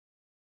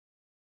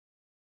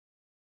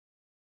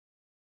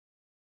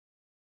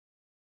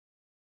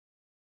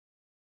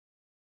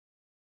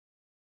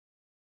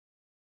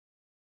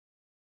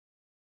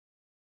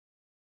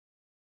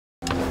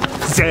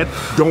said,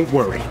 don't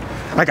worry.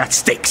 I got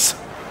stakes.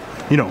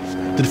 You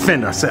know, to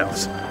defend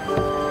ourselves.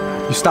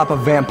 You stop a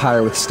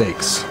vampire with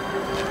stakes.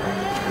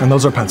 And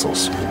those are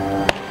pencils.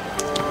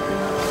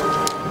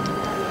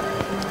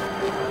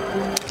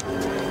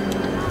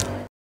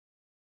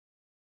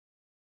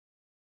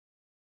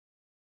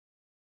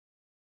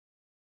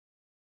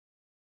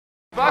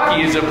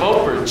 Bucky is a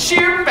vote for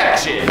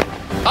cheerfection.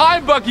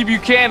 I'm Bucky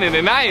Buchanan,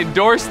 and I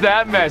endorse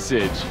that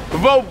message.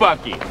 Vote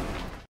Bucky.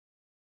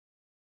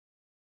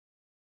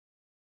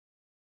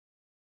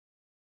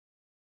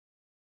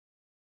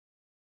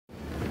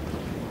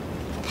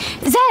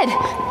 Zed!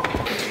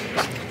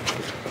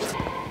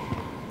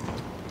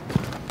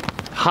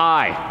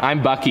 Hi,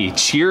 I'm Bucky,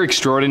 cheer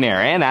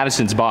extraordinaire and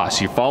Addison's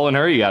boss. You're following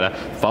her, you gotta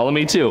follow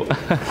me too.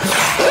 Vote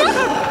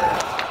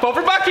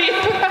for Bucky!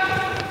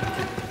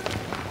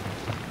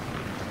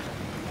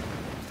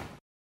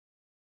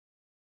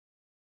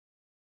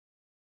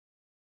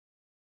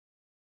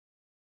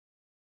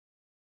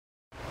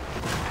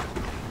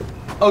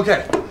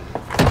 Okay,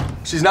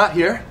 she's not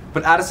here,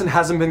 but Addison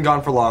hasn't been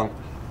gone for long.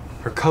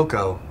 Her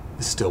cocoa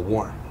is still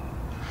warm.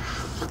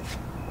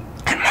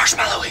 And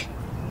marshmallowy.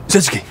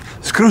 Zyzki,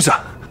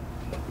 skruza.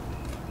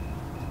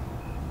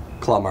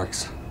 Claw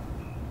marks.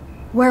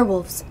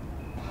 Werewolves.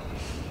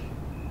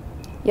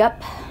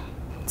 Yep.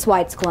 That's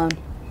why it's clone.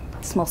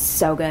 It smells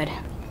so good.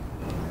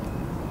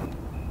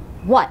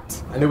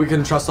 What? I knew we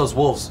couldn't trust those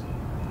wolves.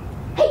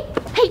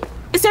 Hey,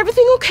 is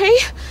everything okay?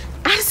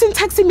 Addison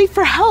texted me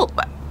for help.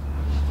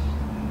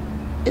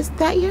 Is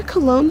that your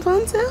cologne,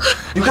 Bonzo?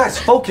 You guys,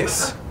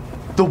 focus!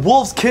 The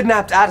wolves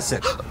kidnapped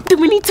Addison. Then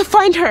we need to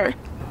find her.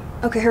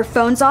 Okay, her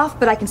phone's off,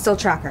 but I can still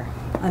track her.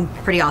 I'm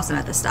pretty awesome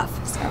at this stuff,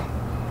 so.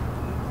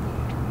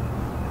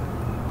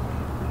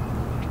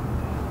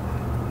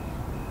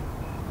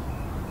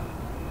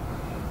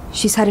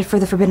 She's headed for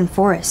the Forbidden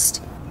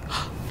Forest.